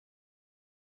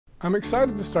I'm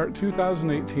excited to start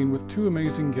 2018 with two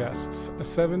amazing guests, a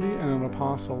 70 and an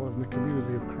apostle of the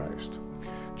community of Christ,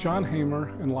 John Hamer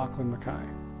and Lachlan MacKay.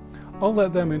 I'll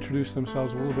let them introduce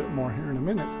themselves a little bit more here in a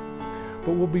minute,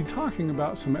 but we'll be talking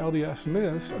about some LDS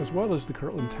myths as well as the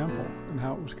Kirtland Temple and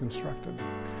how it was constructed.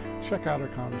 Check out our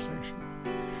conversation.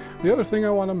 The other thing I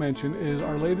want to mention is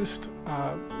our latest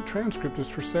transcript is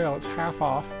for sale. It's half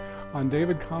off on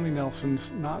David Conley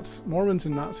Nelson's Mormons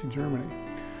in Nazi Germany.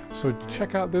 So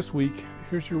check out this week.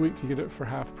 Here's your week to get it for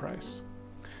half price.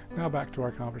 Now back to our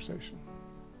conversation.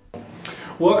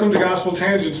 Welcome to Gospel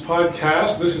Tangents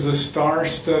Podcast. This is a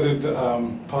star-studded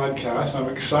podcast. I'm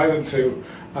excited to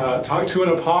talk to an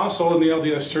apostle in the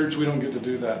LDS Church. We don't get to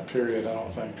do that, period, I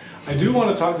don't think. I do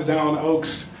want to talk to Dallin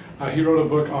Oaks. He wrote a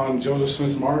book on Joseph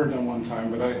Smith's martyrdom one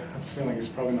time, but I have a feeling he's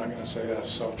probably not going to say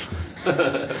yes.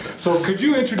 So could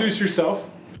you introduce yourself?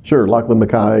 Sure. Lachlan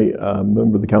MacKay,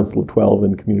 member of the Council of 12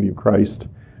 and Community of Christ,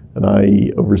 and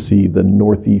I oversee the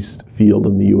northeast field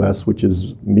in the U.S., which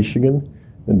is Michigan,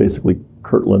 and basically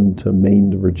Kirtland to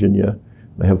Maine to Virginia.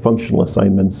 I have functional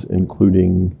assignments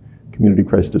including Community of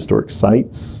Christ historic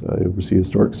sites. I oversee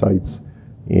historic sites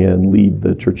and lead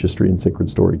the church history and sacred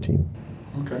story team.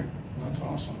 Okay, that's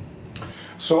awesome.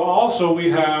 So also we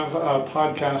have a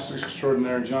podcast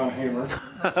extraordinaire, John Hamer.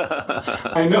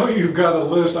 I know you've got a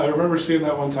list. I remember seeing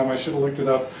that one time. I should have looked it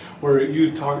up, where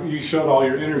you showed all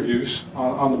your interviews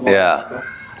on the blog.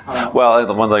 Yeah. Well,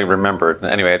 the ones I remembered.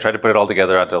 Anyway, I tried to put it all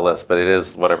together onto a list, but it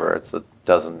is whatever. It's a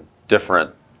dozen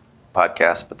different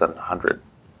podcasts, but then 100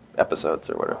 episodes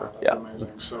or whatever. Wow, that's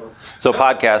amazing. So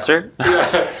podcaster.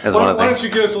 Yeah. Is one of the Why things. don't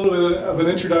you give us a little bit of an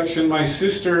introduction? My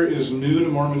sister is new to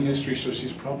Mormon history, so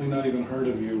she's probably not even heard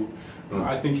of you.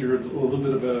 I think you're a little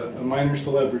bit of a minor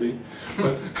celebrity.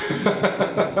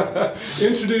 But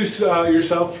introduce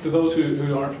yourself to those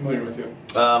who aren't familiar with you.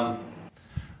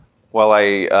 Well,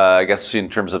 I guess in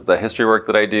terms of the history work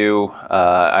that I do,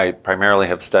 I primarily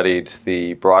have studied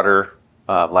the broader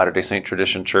Latter-day Saint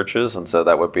tradition churches, and so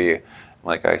that would be,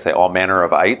 like I say, all manner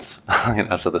of ites,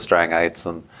 so the Strangites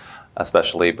and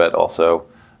especially, but also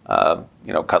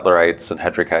Cutlerites and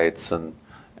Hedrickites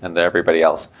and everybody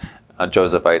else.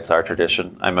 Josephites, our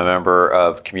tradition. I'm a member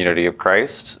of Community of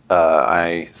Christ.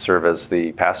 I serve as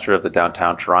the pastor of the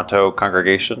downtown Toronto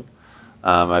congregation.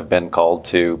 I've been called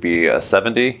to be a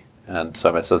 70, and so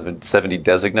I'm a 70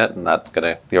 designate, and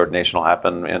the ordination will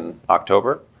happen in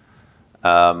October.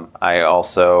 I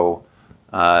also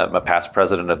am a past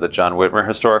president of the John Whitmer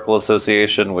Historical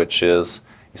Association, which is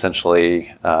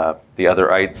essentially the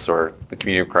other ites, or the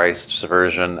Community of Christ's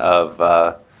version of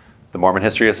the Mormon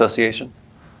History Association.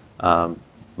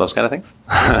 Those kind of things.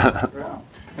 Yeah.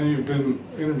 And you've been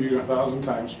interviewed 1,000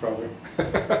 times, probably.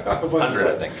 100,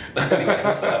 I think.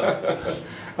 Anyways,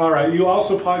 all right. You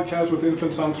also podcast with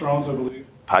Infants on Thrones, I believe.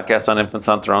 Podcast on Infants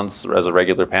on Thrones as a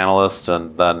regular panelist,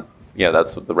 and then,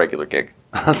 that's the regular gig.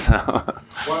 So.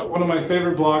 One of my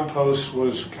favorite blog posts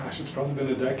was, it's probably been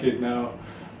a decade now,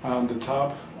 the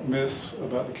top myths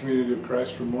about the Community of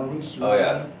Christ for Mormons. Oh,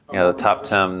 yeah. Yeah, the top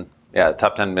 10... Yeah,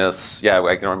 top 10 myths. Yeah,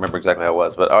 I can't remember exactly how it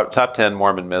was, but our top 10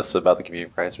 Mormon myths about the Community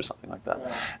of Christ or something like that.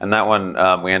 Yeah. And that one,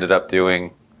 we ended up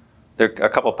doing, there are a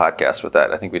couple podcasts with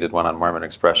that. I think we did one on Mormon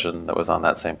expression that was on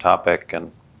that same topic.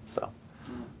 And so,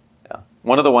 yeah.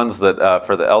 One of the ones that,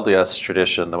 for the LDS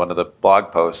tradition, one of the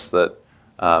blog posts that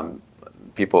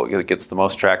gets the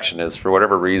most traction is, for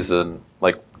whatever reason,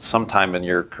 like sometime in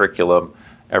your curriculum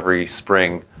every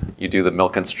spring, you do the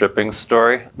milk and stripping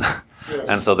story. Yes.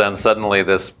 And so then suddenly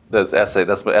this essay,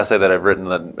 that's the essay that I've written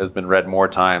that has been read more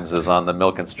times, is on the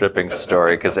milk and stripping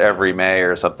story, because every May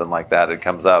or something like that it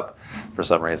comes up for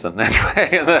some reason. Anyway,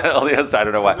 in the LDS, I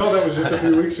don't know why. No, that was just a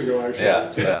few weeks ago,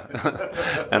 actually.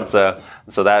 Yeah. And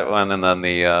so that one, and then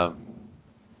the I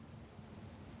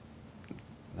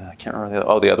can't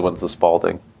remember the other one's the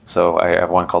Spalding. So I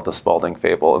have one called the Spalding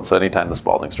Fable, and so anytime the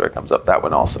Spalding story comes up, that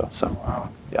one also. So wow.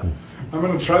 Yeah. I'm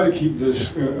going to try to keep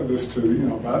this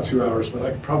to about 2 hours, but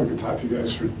I probably could talk to you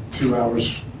guys for 2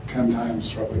 hours 10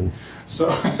 times probably. So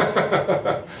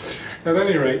at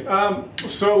any rate,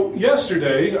 so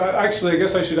yesterday, actually, I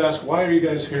guess I should ask, why are you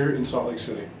guys here in Salt Lake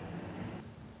City?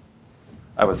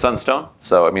 I was Sunstone,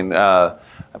 so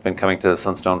I've been coming to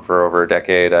Sunstone for over a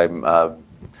decade. I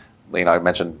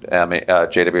mentioned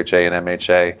JWHA and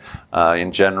MHA.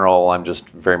 In general, I'm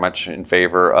just very much in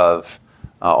favor of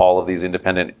all of these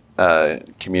independent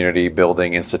community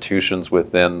building institutions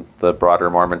within the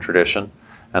broader Mormon tradition.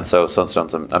 And so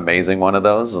Sunstone's an amazing one of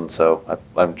those, and so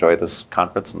I enjoyed this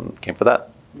conference and came for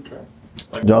that. Okay.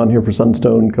 John here for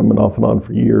Sunstone, coming off and on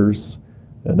for years,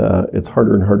 and it's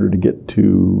harder and harder to get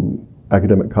to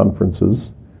academic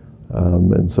conferences.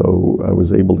 And so I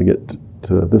was able to get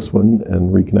to this one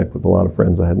and reconnect with a lot of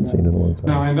friends I hadn't seen in a long time.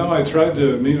 Now, I know I tried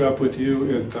to meet up with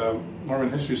you at Mormon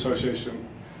History Association,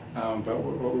 but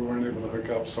we weren't able to hook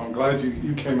up. So I'm glad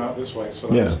you came out this way. So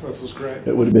this was great.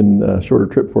 It would have been a shorter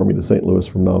trip for me to St. Louis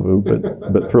from Nauvoo,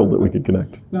 but thrilled that we could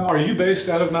connect. Now, are you based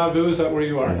out of Nauvoo? Is that where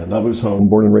you are? Yeah, Nauvoo's home.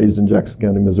 Born and raised in Jackson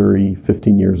County, Missouri,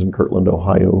 15 years in Kirtland,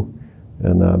 Ohio,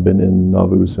 and I've been in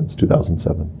Nauvoo since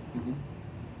 2007.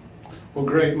 Well,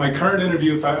 great. My current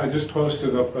interview, I just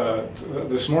posted up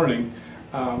this morning,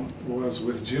 was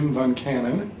with Jim Van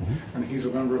Cannon, and he's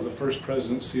a member of the First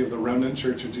Presidency of the Remnant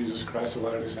Church of Jesus Christ of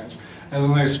Latter-day Saints. And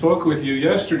when I spoke with you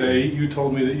yesterday, you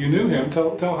told me that you knew him.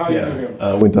 Tell how you knew him.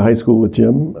 I went to high school with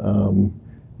Jim,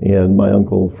 and my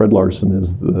uncle Fred Larson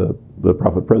is the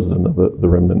prophet president of the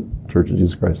Remnant Church of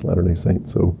Jesus Christ of Latter-day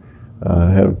Saints. So I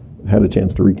have had a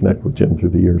chance to reconnect with Jim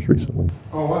through the years recently.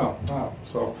 Oh, wow.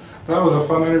 So that was a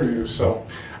fun interview. So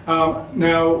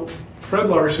now, Fred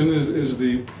Larson is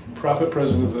the prophet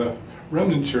president of the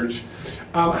Remnant Church.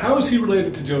 How is he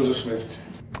related to Joseph Smith?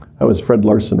 How is Fred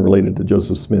Larson related to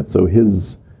Joseph Smith? So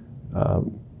his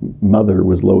mother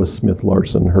was Lois Smith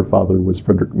Larson. Her father was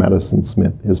Frederick Madison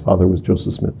Smith. His father was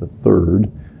Joseph Smith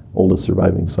III, oldest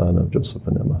surviving son of Joseph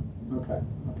and Emma. Okay.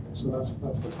 So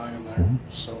that's the tie-in there.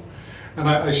 So, and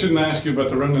I shouldn't ask you about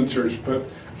the Remnant Church, but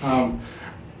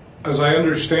as I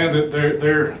understand it,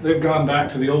 they've gone back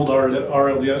to the old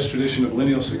RLDS tradition of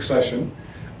lineal succession.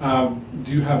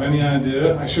 Do you have any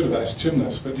idea? I should have asked Jim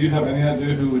this, but do you have any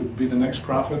idea who would be the next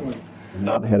prophet? I've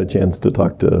not had a chance to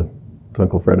talk to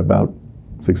Uncle Fred about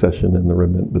succession in the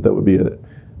remnant, but that would be an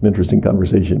interesting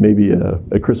conversation. Maybe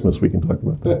at Christmas we can talk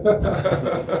about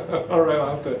that. All right,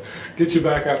 I'll have to get you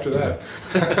back after that.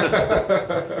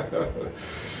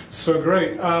 So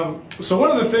great. So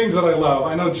one of the things that I love,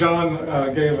 I know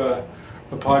John gave a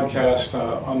podcast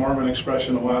on Mormon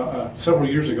Expression several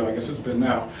years ago, I guess it's been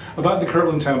now, about the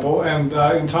Kirtland Temple, and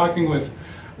in talking with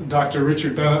Dr.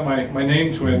 Richard Bennett, my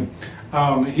name twin,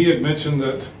 he had mentioned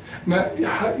that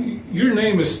your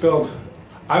name is spelled,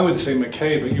 I would say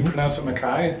MacKay, but you pronounce it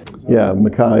Mackay? Yeah,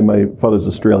 Mackay. My father's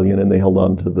Australian, and they held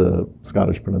on to the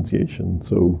Scottish pronunciation,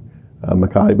 so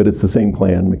Mackay, but it's the same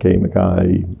clan, MacKay,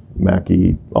 Mackay,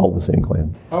 Mackey, all the same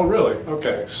clan. Oh, really?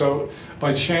 Okay. So,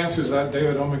 by chance, is that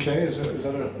David O. MacKay? Is that a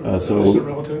distant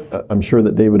relative? I'm sure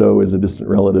that David O. is a distant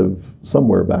relative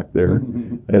somewhere back there.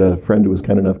 I had a friend who was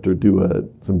kind enough to do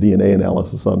some DNA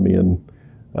analysis on me, and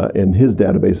in his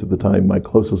database at the time, my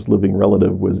closest living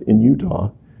relative was in Utah.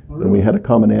 Really? And we had a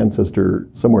common ancestor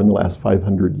somewhere in the last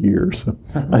 500 years.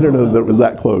 I don't know that it was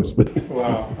that close. But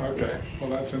wow, okay. Well,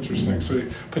 that's interesting. So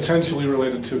you're potentially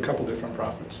related to a couple different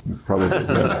prophets. Probably.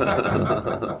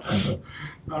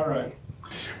 All right.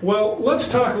 Well, let's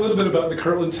talk a little bit about the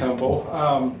Kirtland Temple.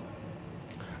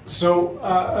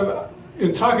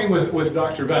 In talking with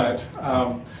Dr. Bennett,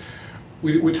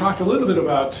 we talked a little bit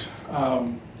about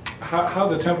how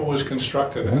the temple was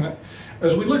constructed. And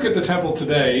as we look at the temple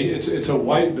today, it's a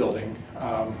white building.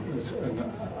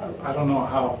 I don't know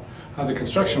how the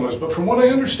construction was, but from what I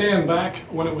understand, back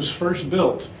when it was first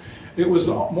built, it was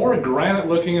more granite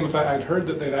looking. In fact, I'd heard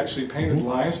that they'd actually painted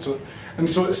lines and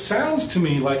so it sounds to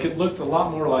me like it looked a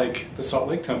lot more like the Salt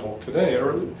Lake Temple today,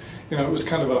 or it was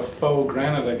kind of a faux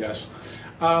granite, I guess.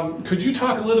 Could you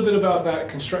talk a little bit about that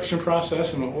construction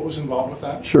process and what was involved with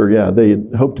that? Sure, yeah. They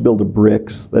had hoped to build a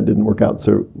bricks. That didn't work out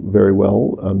so very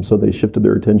well, so they shifted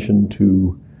their attention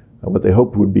to what they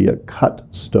hoped would be a cut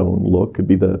stone look. Could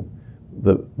be the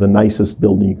nicest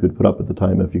building you could put up at the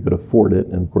time if you could afford it,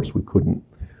 and of course we couldn't.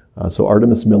 So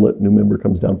Artemis Millett, new member,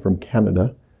 comes down from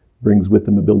Canada, brings with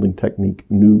him a building technique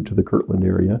new to the Kirtland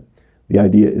area. The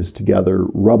idea is to gather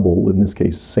rubble, in this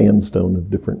case sandstone of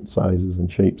different sizes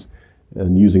and shapes,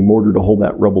 and using mortar to hold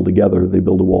that rubble together, they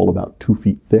build a wall about 2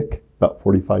 feet thick, about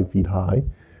 45 feet high,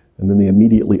 and then they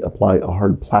immediately apply a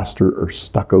hard plaster or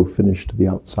stucco finish to the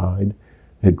outside.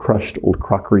 They had crushed old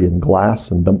crockery and glass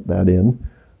and dumped that in,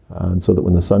 and so that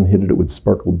when the sun hit it, it would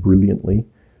sparkle brilliantly.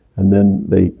 And then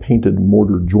they painted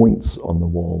mortar joints on the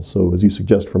wall. So as you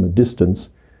suggest, from a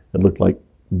distance, it looked like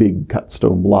big cut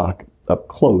stone block. Up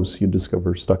close, you'd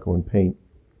discover stucco and paint.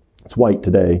 It's white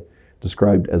today,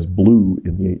 described as blue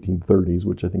in the 1830s,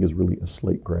 which I think is really a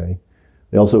slate gray.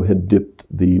 They also had dipped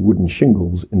the wooden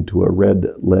shingles into a red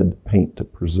lead paint to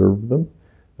preserve them,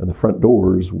 and the front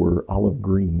doors were olive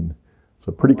green.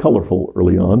 So pretty colorful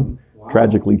early on, wow.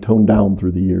 Tragically toned down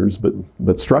through the years,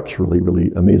 but structurally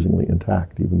really amazingly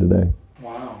intact even today.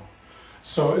 Wow.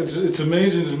 So it's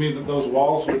amazing to me that those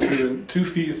walls were 2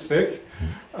 feet thick.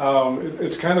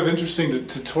 It's kind of interesting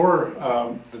to tour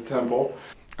the temple.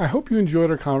 I hope you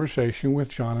enjoyed our conversation with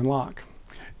John and Locke.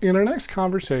 In our next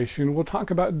conversation, we'll talk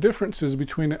about differences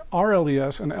between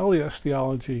RLDS and LDS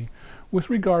theology with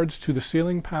regards to the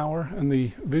sealing power and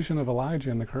the vision of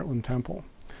Elijah in the Kirtland Temple.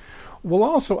 We'll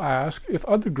also ask if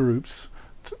other groups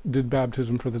did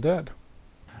baptism for the dead.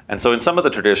 And so in some of the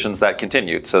traditions that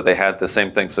continued. So they had the same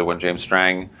thing. So when James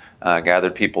Strang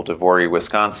gathered people to Voree,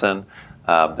 Wisconsin,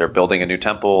 they're building a new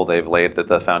temple. They've laid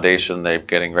the foundation. They're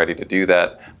getting ready to do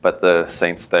that. But the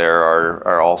saints there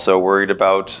are also worried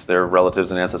about their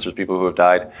relatives and ancestors, people who have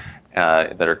died,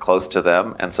 that are close to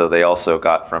them. And so they also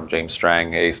got from James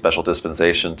Strang a special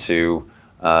dispensation to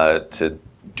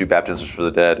do baptisms for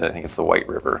the dead. I think it's the White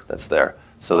River that's there.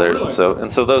 So there's Really?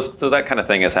 so that kind of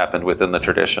thing has happened within the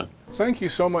tradition. Thank you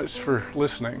so much for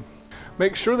listening.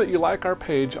 Make sure that you like our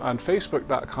page on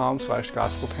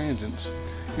facebook.com/gospeltangents.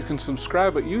 You can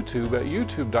subscribe at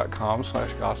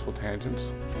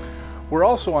youtube.com/gospeltangents. We're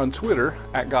also on Twitter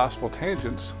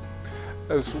 @gospeltangents,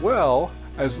 as well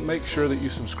as make sure that you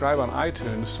subscribe on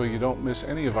iTunes so you don't miss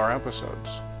any of our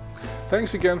episodes.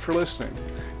 Thanks again for listening.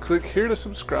 Click here to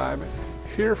subscribe,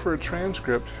 here for a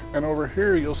transcript, and over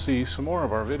here you'll see some more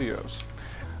of our videos.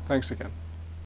 Thanks again.